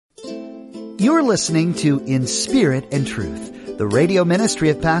You're listening to In Spirit and Truth, the radio ministry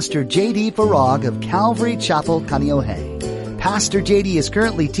of Pastor J.D. Farag of Calvary Chapel, Kaneohe. Pastor J.D. is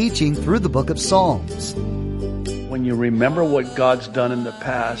currently teaching through the book of Psalms. When you remember what God's done in the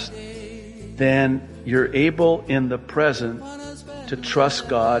past, then you're able in the present to trust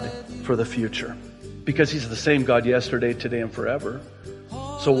God for the future. Because He's the same God yesterday, today, and forever.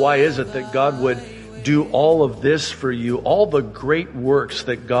 So why is it that God would do all of this for you, all the great works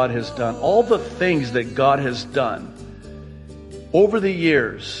that God has done, all the things that God has done over the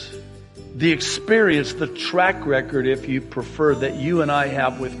years, the experience, the track record, if you prefer, that you and I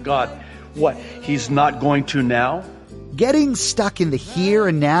have with God? What, He's not going to now? Getting stuck in the here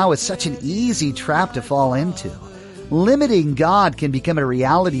and now is such an easy trap to fall into. Limiting God can become a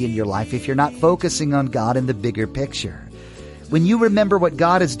reality in your life if you're not focusing on God in the bigger picture. When you remember what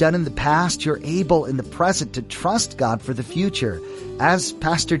God has done in the past, you're able in the present to trust God for the future, as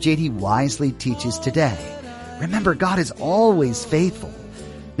Pastor J.D. wisely teaches today. Remember, God is always faithful.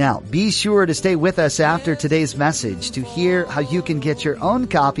 Now, be sure to stay with us after today's message to hear how you can get your own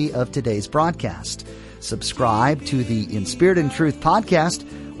copy of today's broadcast. Subscribe to the In Spirit and Truth podcast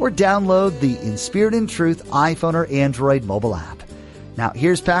or download the In Spirit and Truth iPhone or Android mobile app. Now,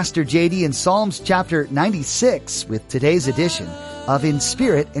 here's Pastor J.D. in Psalms chapter 96 with today's edition of In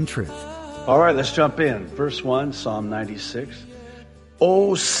Spirit and Truth. All right, let's jump in. Verse 1, Psalm 96.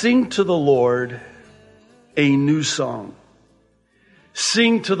 Oh, sing to the Lord a new song.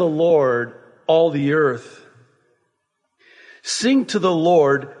 Sing to the Lord, all the earth. Sing to the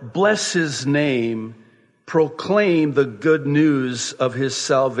Lord, bless His name. Proclaim the good news of His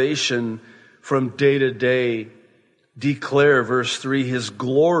salvation from day to day. Declare, verse 3, His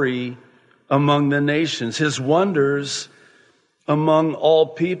glory among the nations, His wonders among all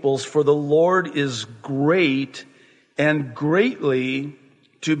peoples. For the Lord is great and greatly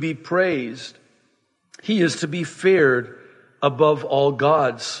to be praised. He is to be feared above all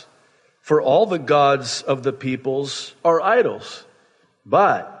gods. For all the gods of the peoples are idols.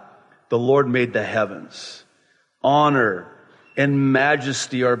 But the Lord made the heavens. Honor and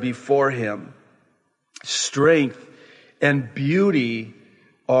majesty are before Him. Strength and beauty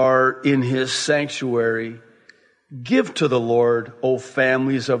are in His sanctuary. Give to the Lord, O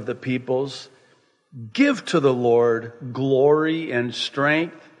families of the peoples. Give to the Lord glory and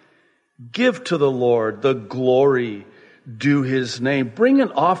strength. Give to the Lord the glory due His name. Bring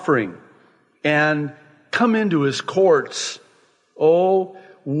an offering and come into His courts. Oh,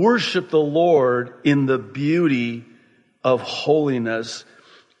 worship the Lord in the beauty of holiness.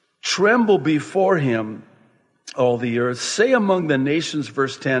 Tremble before Him, all the earth. Say among the nations,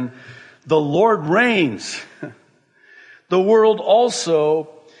 verse 10, the Lord reigns. The world also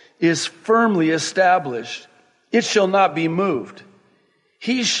is firmly established. It shall not be moved.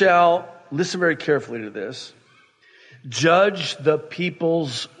 He shall, listen very carefully to this, judge the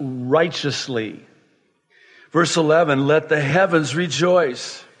peoples righteously. Verse 11, let the heavens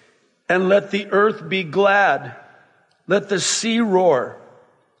rejoice and let the earth be glad. Let the sea roar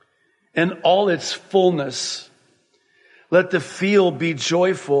and all its fullness. Let the field be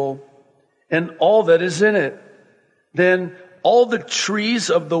joyful and all that is in it. Then all the trees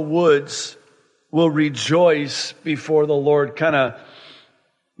of the woods will rejoice before the Lord. Kind of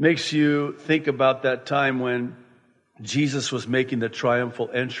makes you think about that time when Jesus was making the triumphal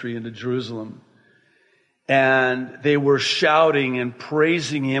entry into Jerusalem. And they were shouting and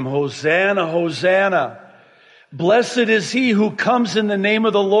praising Him, Hosanna, Hosanna. Blessed is He who comes in the name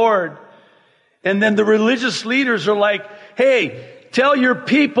of the Lord. And then the religious leaders are like, hey, tell your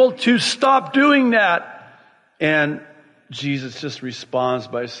people to stop doing that. And Jesus just responds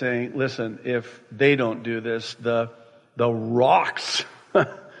by saying, listen, if they don't do this, the rocks,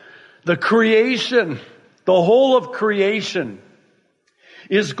 the creation, the whole of creation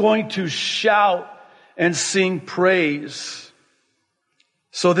is going to shout and sing praise.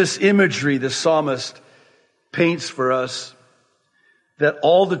 So this imagery the psalmist paints for us, that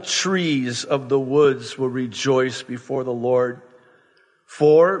all the trees of the woods will rejoice before the Lord.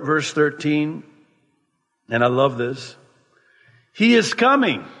 For, verse 13, and I love this, He is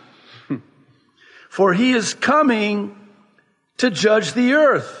coming. For He is coming to judge the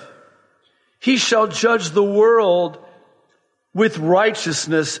earth. He shall judge the world with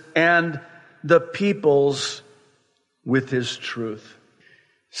righteousness and the peoples with His truth.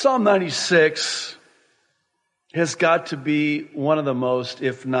 Psalm 96 has got to be one of the most,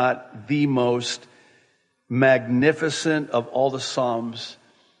 if not the most, magnificent of all the Psalms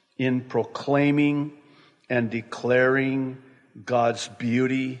in proclaiming and declaring God's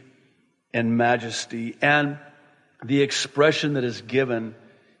beauty and majesty. And the expression that is given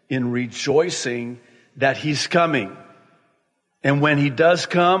in rejoicing that He's coming. And when He does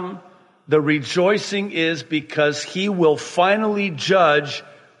come, the rejoicing is because He will finally judge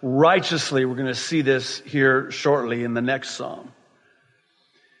righteously. We're going to see this here shortly in the next psalm.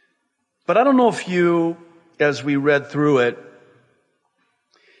 But I don't know if you, as we read through it,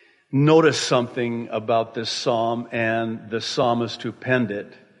 noticed something about this psalm and the psalmist who penned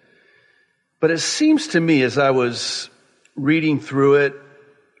it. But it seems to me, as I was reading through it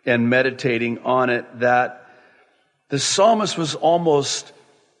and meditating on it, that the psalmist was almost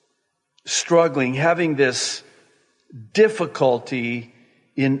struggling, having this difficulty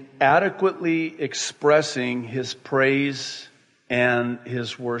in adequately expressing his praise and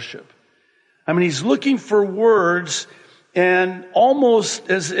his worship. I mean, he's looking for words, and almost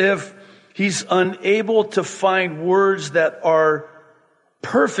as if he's unable to find words that are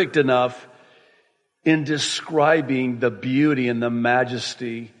perfect enough in describing the beauty and the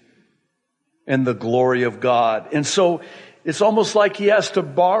majesty and the glory of God. And so it's almost like he has to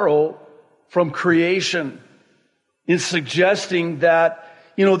borrow from creation in suggesting that,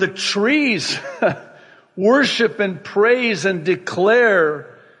 the trees worship and praise and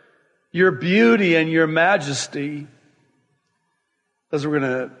declare your beauty and your majesty. As we're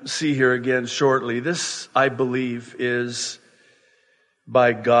going to see here again shortly, this, I believe, is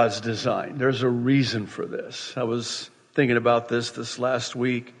by God's design. There's a reason for this. I was thinking about this last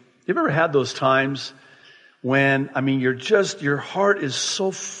week. You've ever had those times when, your heart is so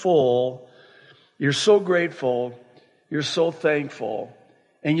full, you're so grateful, you're so thankful,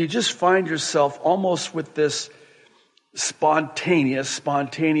 and you just find yourself almost with this spontaneous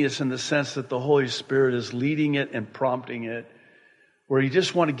in the sense that the Holy Spirit is leading it and prompting it, where you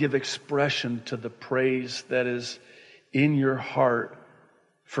just want to give expression to the praise that is in your heart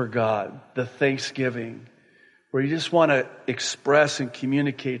for God, the thanksgiving, where you just want to express and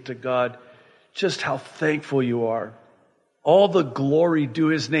communicate to God just how thankful you are. All the glory due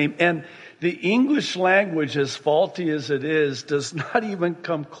His name. And the English language, as faulty as it is, does not even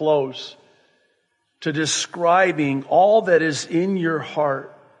come close to describing all that is in your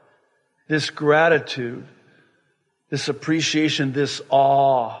heart. This gratitude, this appreciation, this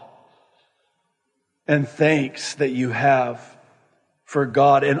awe and thanks that you have for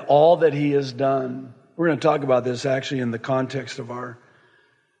God and all that He has done. We're going to talk about this actually in the context of our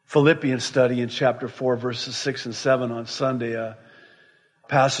Philippians study in chapter 4, verses 6 and 7 on Sunday, a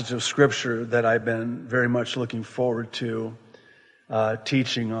passage of Scripture that I've been very much looking forward to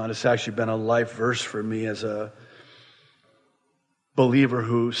teaching on. It's actually been a life verse for me as a believer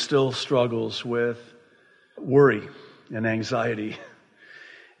who still struggles with worry and anxiety.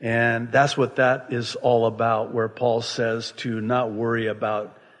 And that's what that is all about, where Paul says to not worry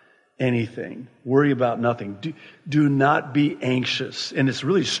about anything. Worry about nothing. Do not be anxious. And it's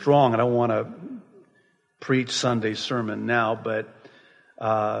really strong. I don't want to preach Sunday's sermon now, but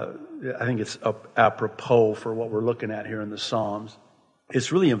I think it's apropos for what we're looking at here in the Psalms.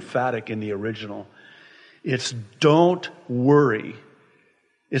 It's really emphatic in the original. It's don't worry.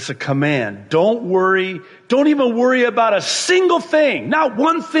 It's a command. Don't worry. Don't even worry about a single thing. Not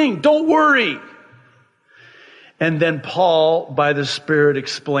one thing. Don't worry. And then Paul, by the Spirit,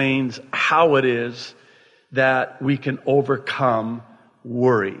 explains how it is that we can overcome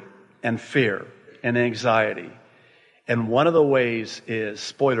worry and fear and anxiety. And one of the ways is,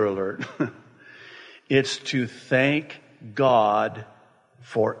 spoiler alert, it's to thank God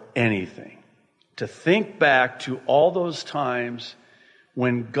for anything. To think back to all those times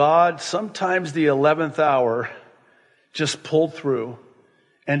when God, sometimes the 11th hour, just pulled through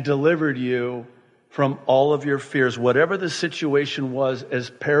and delivered you from all of your fears. Whatever the situation was, as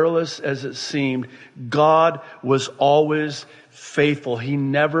perilous as it seemed, God was always faithful. He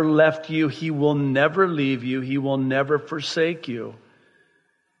never left you. He will never leave you. He will never forsake you.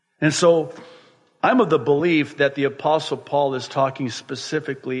 And so I'm of the belief that the Apostle Paul is talking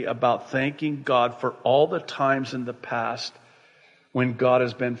specifically about thanking God for all the times in the past when God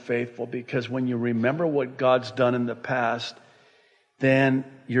has been faithful. Because when you remember what God's done in the past, then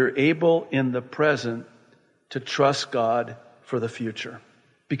you're able in the present to trust God for the future.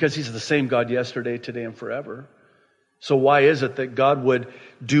 Because He's the same God yesterday, today, and forever. So why is it that God would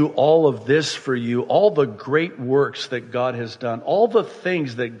do all of this for you, all the great works that God has done, all the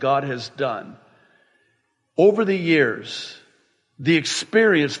things that God has done over the years, the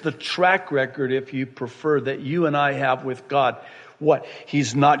experience, the track record, if you prefer, that you and I have with God? What?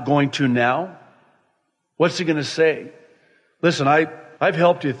 He's not going to now? What's He going to say? Listen, I've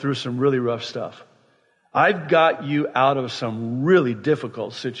helped you through some really rough stuff. I've got you out of some really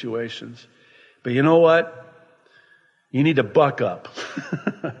difficult situations. But you know what? You need to buck up.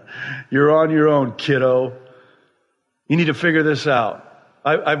 You're on your own, kiddo. You need to figure this out.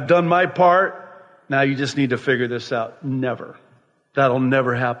 I've done my part. Now you just need to figure this out. Never. That'll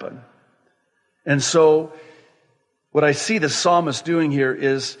never happen. And so what I see the psalmist doing here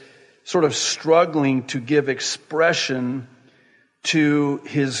is sort of struggling to give expression to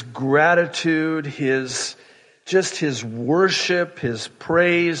his gratitude, his worship, his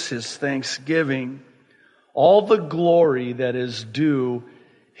praise, his thanksgiving, all the glory that is due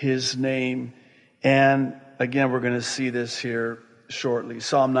his name. And again, we're going to see this here shortly.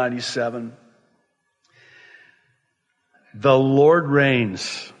 Psalm 97. The Lord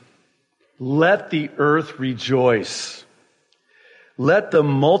reigns. Let the earth rejoice. Let the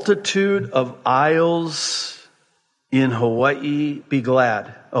multitude of isles in Hawaii be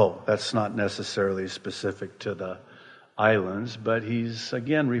glad. Oh, that's not necessarily specific to the islands, but he's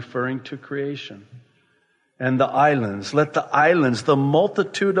again referring to creation. And the islands, let the islands, the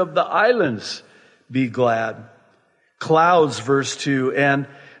multitude of the islands be glad. Clouds, verse 2, and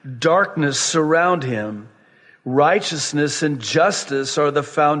darkness surround him. Righteousness and justice are the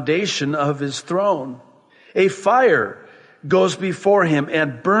foundation of his throne. A fire goes before him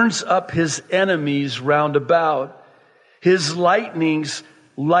and burns up his enemies round about. His lightnings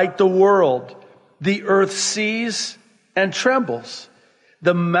light the world. The earth sees and trembles.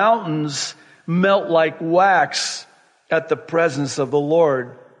 The mountains melt like wax at the presence of the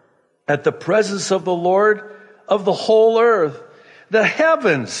Lord. At the presence of the Lord of the whole earth. The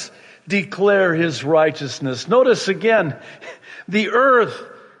heavens declare his righteousness. Notice again, the earth,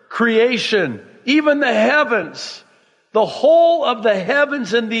 creation, even the heavens, the whole of the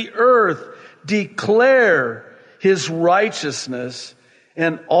heavens and the earth declare his righteousness,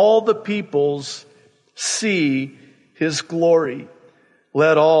 and all the peoples see his glory.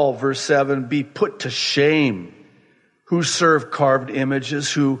 Let all, verse 7, be put to shame who serve carved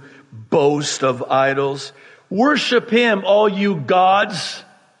images, who boast of idols. Worship him, all you gods.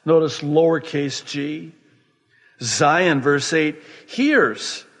 Notice lowercase g. Zion, verse 8,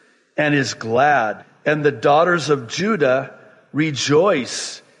 hears and is glad. And the daughters of Judah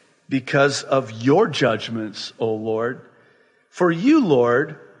rejoice because of your judgments, O Lord. For you,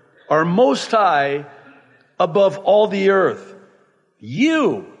 Lord, are most high above all the earth.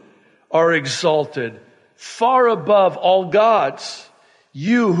 You are exalted far above all gods.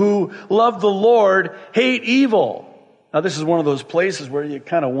 You who love the Lord hate evil. Now, this is one of those places where you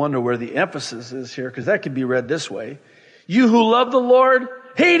kind of wonder where the emphasis is here, because that could be read this way. You who love the Lord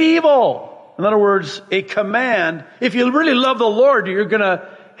hate evil. In other words, a command. If you really love the Lord, you're going to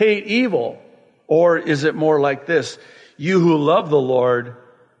hate evil. Or is it more like this? You who love the Lord,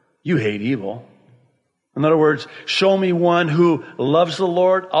 you hate evil. In other words, show me one who loves the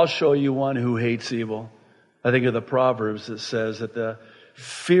Lord, I'll show you one who hates evil. I think of the Proverbs that says that the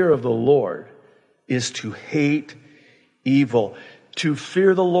fear of the Lord is to hate evil. To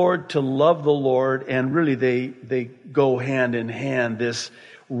fear the Lord, to love the Lord, and really they go hand in hand. This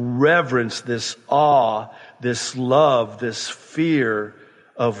reverence, this awe, this love, this fear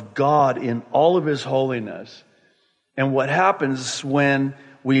of God in all of his holiness. And what happens when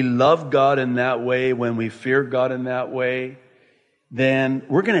we love God in that way, when we fear God in that way, then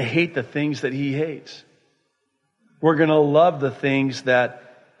we're going to hate the things that he hates. We're going to love the things that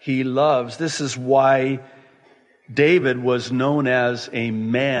he loves. This is why David was known as a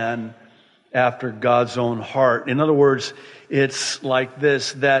man after God's own heart. In other words, it's like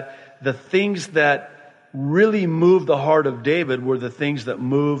this, that the things that really moved the heart of David were the things that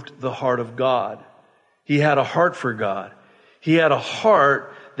moved the heart of God. He had a heart for God. He had a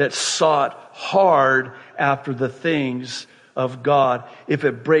heart that sought hard after the things of God. If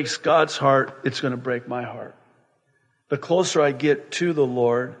it breaks God's heart, it's going to break my heart. The closer I get to the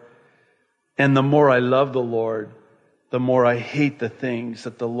Lord, and the more I love the Lord, the more I hate the things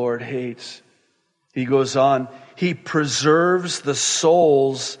that the Lord hates. He goes on, he preserves the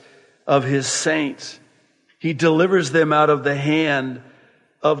souls of his saints. He delivers them out of the hand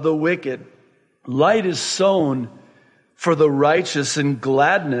of the wicked. Light is sown for the righteous, and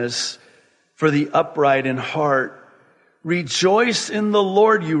gladness for the upright in heart. Rejoice in the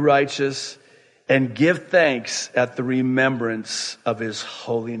Lord, you righteous, and give thanks at the remembrance of his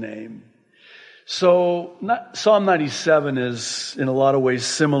holy name. So Psalm 97 is in a lot of ways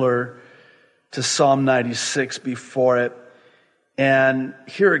similar to Psalm 96 before it. And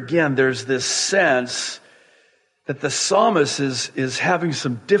here again, there's this sense that the psalmist is having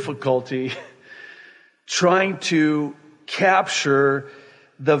some difficulty trying to capture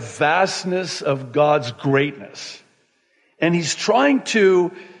the vastness of God's greatness. And he's trying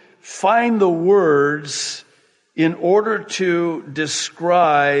to find the words in order to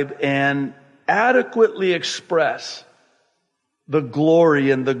describe and adequately express the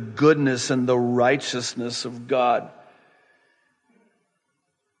glory and the goodness and the righteousness of God.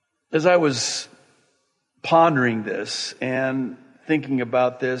 As I was pondering this and thinking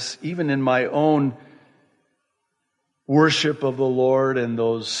about this, even in my own worship of the Lord and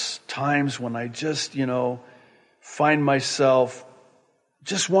those times when I just, find myself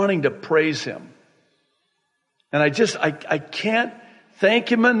just wanting to praise Him. And I can't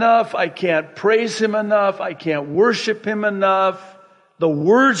thank Him enough. I can't praise Him enough. I can't worship Him enough. The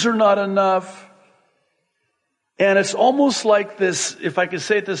words are not enough. And it's almost like this, if I could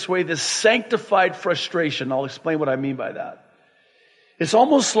say it this way, this sanctified frustration. I'll explain what I mean by that. It's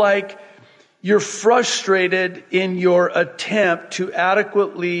almost like you're frustrated in your attempt to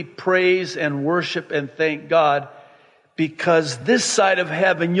adequately praise and worship and thank God, because this side of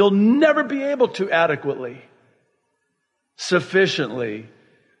heaven you'll never be able to adequately, sufficiently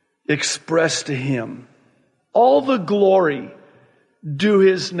express to Him all the glory due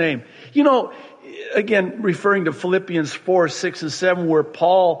His name. Again, referring to Philippians 4, 6, and 7, where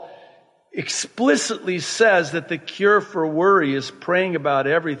Paul explicitly says that the cure for worry is praying about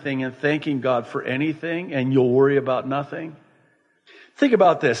everything and thanking God for anything, and you'll worry about nothing. Think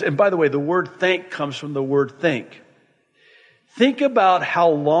about this. And by the way, the word thank comes from the word think. Think about how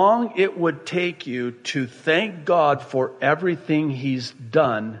long it would take you to thank God for everything He's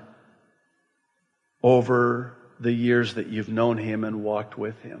done over the years that you've known Him and walked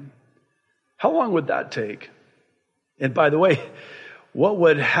with Him. How long would that take? And by the way, what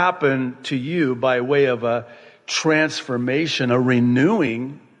would happen to you by way of a transformation, a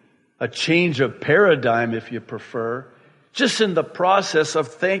renewing, a change of paradigm, if you prefer, just in the process of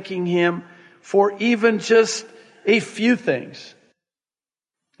thanking Him for even just a few things?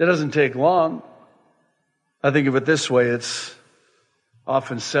 It doesn't take long. I think of it this way. It's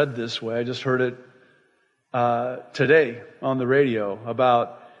often said this way. I just heard it today on the radio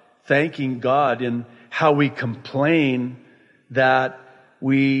about thanking God and how we complain that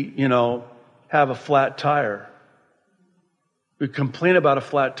we, have a flat tire. We complain about a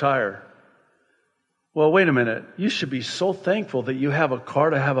flat tire. Well, wait a minute. You should be so thankful that you have a car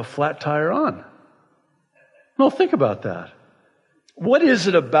to have a flat tire on. No, think about that. What is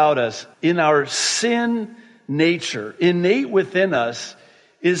it about us in our sin nature, innate within us,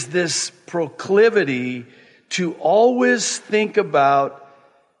 is this proclivity to always think about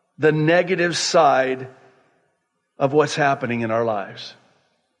the negative side of what's happening in our lives.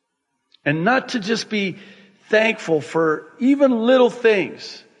 And not to just be thankful for even little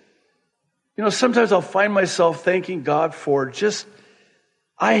things. Sometimes I'll find myself thanking God for just,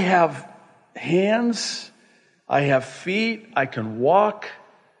 I have hands, I have feet, I can walk,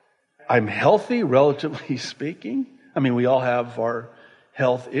 I'm healthy, relatively speaking. We all have our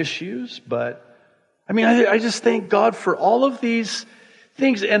health issues, but I just thank God for all of these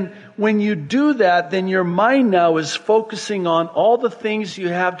things. And when you do that, then your mind now is focusing on all the things you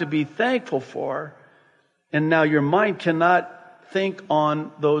have to be thankful for. And now your mind cannot think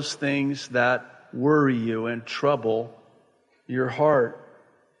on those things that worry you and trouble your heart.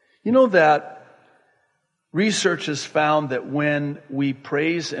 You know that research has found that when we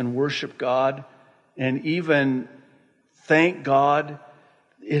praise and worship God and even thank God,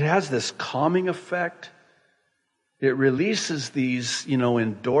 it has this calming effect. It releases these,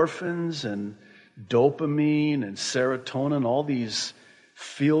 endorphins and dopamine and serotonin, all these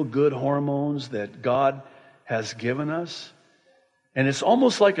feel-good hormones that God has given us. And it's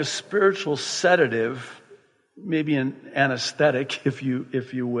almost like a spiritual sedative, maybe an anesthetic, if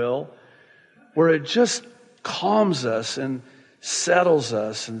you will, where it just calms us and settles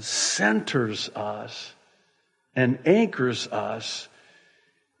us and centers us and anchors us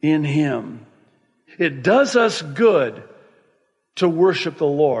in Him. It does us good to worship the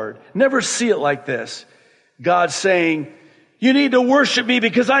Lord. Never see it like this. God saying, you need to worship me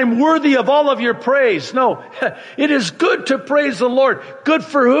because I'm worthy of all of your praise. No, it is good to praise the Lord. Good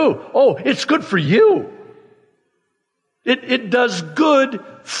for who? Oh, it's good for you. It does good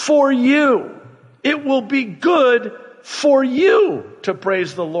for you. It will be good for you to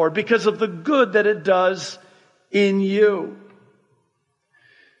praise the Lord because of the good that it does in you.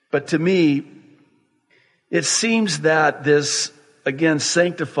 But to me, it seems that this, again,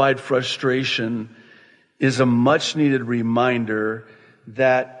 sanctified frustration is a much needed reminder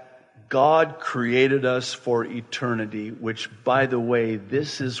that God created us for eternity, which, by the way,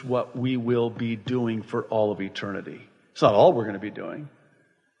 this is what we will be doing for all of eternity. It's not all we're going to be doing.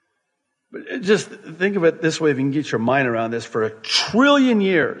 But just think of it this way, if you can get your mind around this, for 1 trillion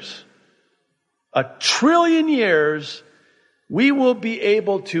years, 1 trillion years, we will be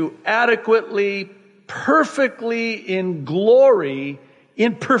able to adequately, perfectly, in glory,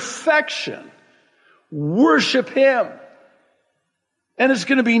 in perfection, worship Him. And it's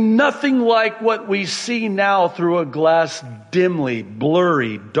going to be nothing like what we see now through a glass, dimly,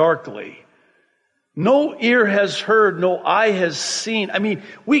 blurry, darkly. No ear has heard, no eye has seen. I mean,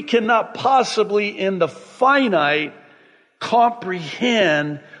 we cannot possibly in the finite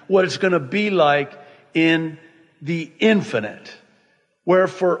comprehend what it's going to be like in the infinite, where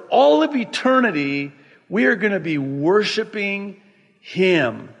for all of eternity, we are going to be worshiping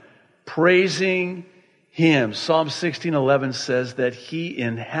Him, praising Him. Psalm 16:11 says that He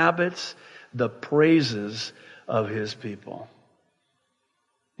inhabits the praises of His people.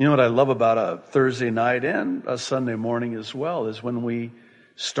 You know what I love about a Thursday night and a Sunday morning as well is when we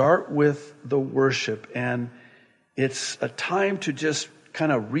start with the worship, and it's a time to just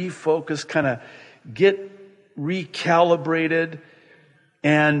kind of refocus, kind of get recalibrated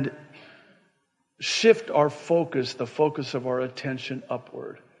and shift our focus, the focus of our attention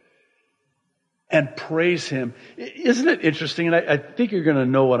upward, and praise Him. Isn't it interesting? And I think you're going to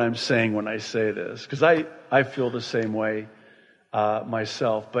know what I'm saying when I say this, because I feel the same way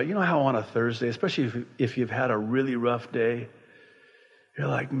myself. But you know how on a Thursday, especially if you've had a really rough day, you're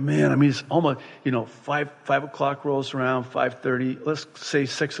like, man, I mean, it's almost, 5 o'clock rolls around, 5:30, let's say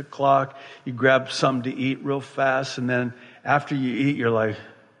 6 o'clock, you grab something to eat real fast, and then after you eat, you're like,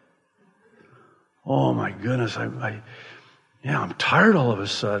 oh my goodness, I'm tired all of a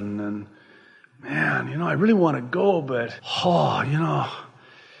sudden, and man, I really want to go, but,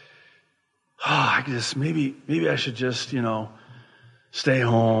 I guess maybe I should just, stay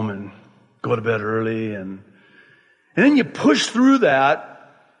home and go to bed early, and then you push through that,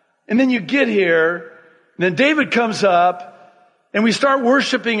 and then you get here, and then David comes up, and we start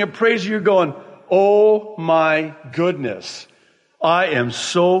worshiping and praising. You're going, oh my goodness, I am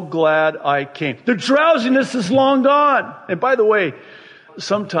so glad I came. The drowsiness is long gone. And by the way,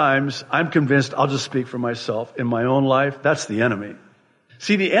 sometimes I'm convinced, I'll just speak for myself, in my own life, that's the enemy.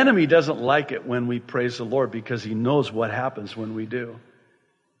 See, the enemy doesn't like it when we praise the Lord because he knows what happens when we do.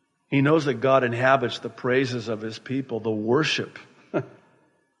 He knows that God inhabits the praises of His people, the worship,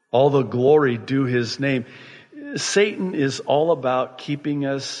 all the glory due His name. Satan is all about keeping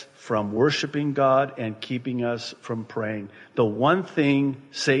us from worshiping God and keeping us from praying. The one thing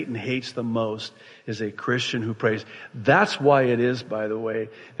Satan hates the most is a Christian who prays. That's why it is, by the way,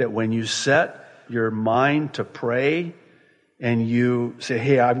 that when you set your mind to pray and you say,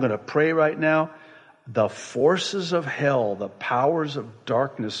 hey, I'm going to pray right now, the forces of hell, the powers of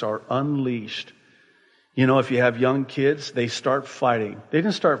darkness are unleashed. If you have young kids, they start fighting. They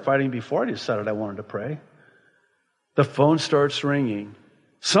didn't start fighting before I decided I wanted to pray. The phone starts ringing.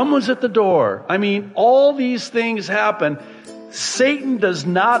 Someone's at the door. I mean, all these things happen. Satan does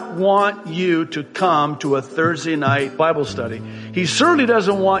not want you to come to a Thursday night Bible study. He certainly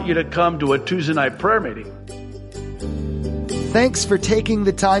doesn't want you to come to a Tuesday night prayer meeting. Thanks for taking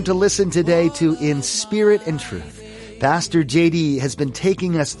the time to listen today to In Spirit and Truth. Pastor J.D. has been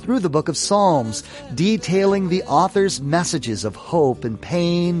taking us through the book of Psalms, detailing the author's messages of hope and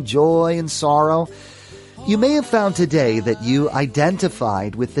pain, joy and sorrow. You may have found today that you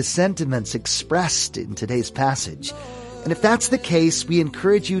identified with the sentiments expressed in today's passage. And if that's the case, we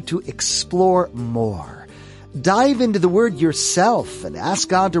encourage you to explore more. Dive into the Word yourself and ask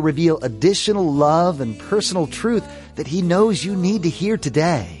God to reveal additional love and personal truth that He knows you need to hear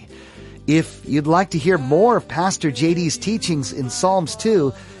today. If you'd like to hear more of Pastor J.D.'s teachings in Psalms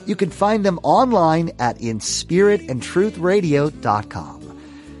 2, you can find them online at inspiritandtruthradio.com.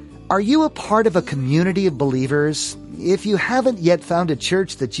 Are you a part of a community of believers? If you haven't yet found a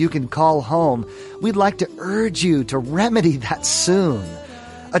church that you can call home, we'd like to urge you to remedy that soon.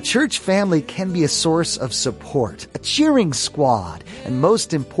 A church family can be a source of support, a cheering squad, and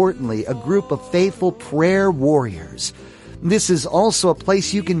most importantly, a group of faithful prayer warriors. This is also a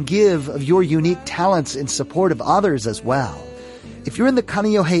place you can give of your unique talents in support of others as well. If you're in the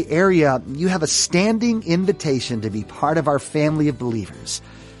Kaneohe area, you have a standing invitation to be part of our family of believers.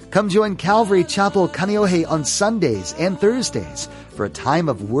 Come join Calvary Chapel Kaneohe on Sundays and Thursdays for a time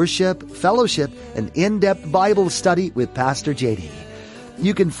of worship, fellowship, and in-depth Bible study with Pastor J.D.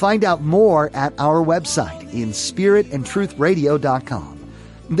 You can find out more at our website, inspiritandtruthradio.com.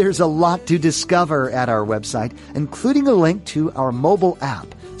 There's a lot to discover at our website, including a link to our mobile app,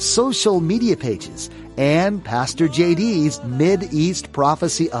 social media pages, and Pastor J.D.'s Mid-East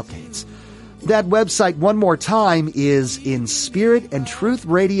prophecy updates. That website, one more time, is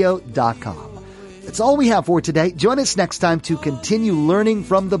inspiritandtruthradio.com. That's all we have for today. Join us next time to continue learning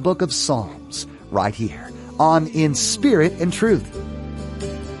from the book of Psalms, right here on In Spirit and Truth.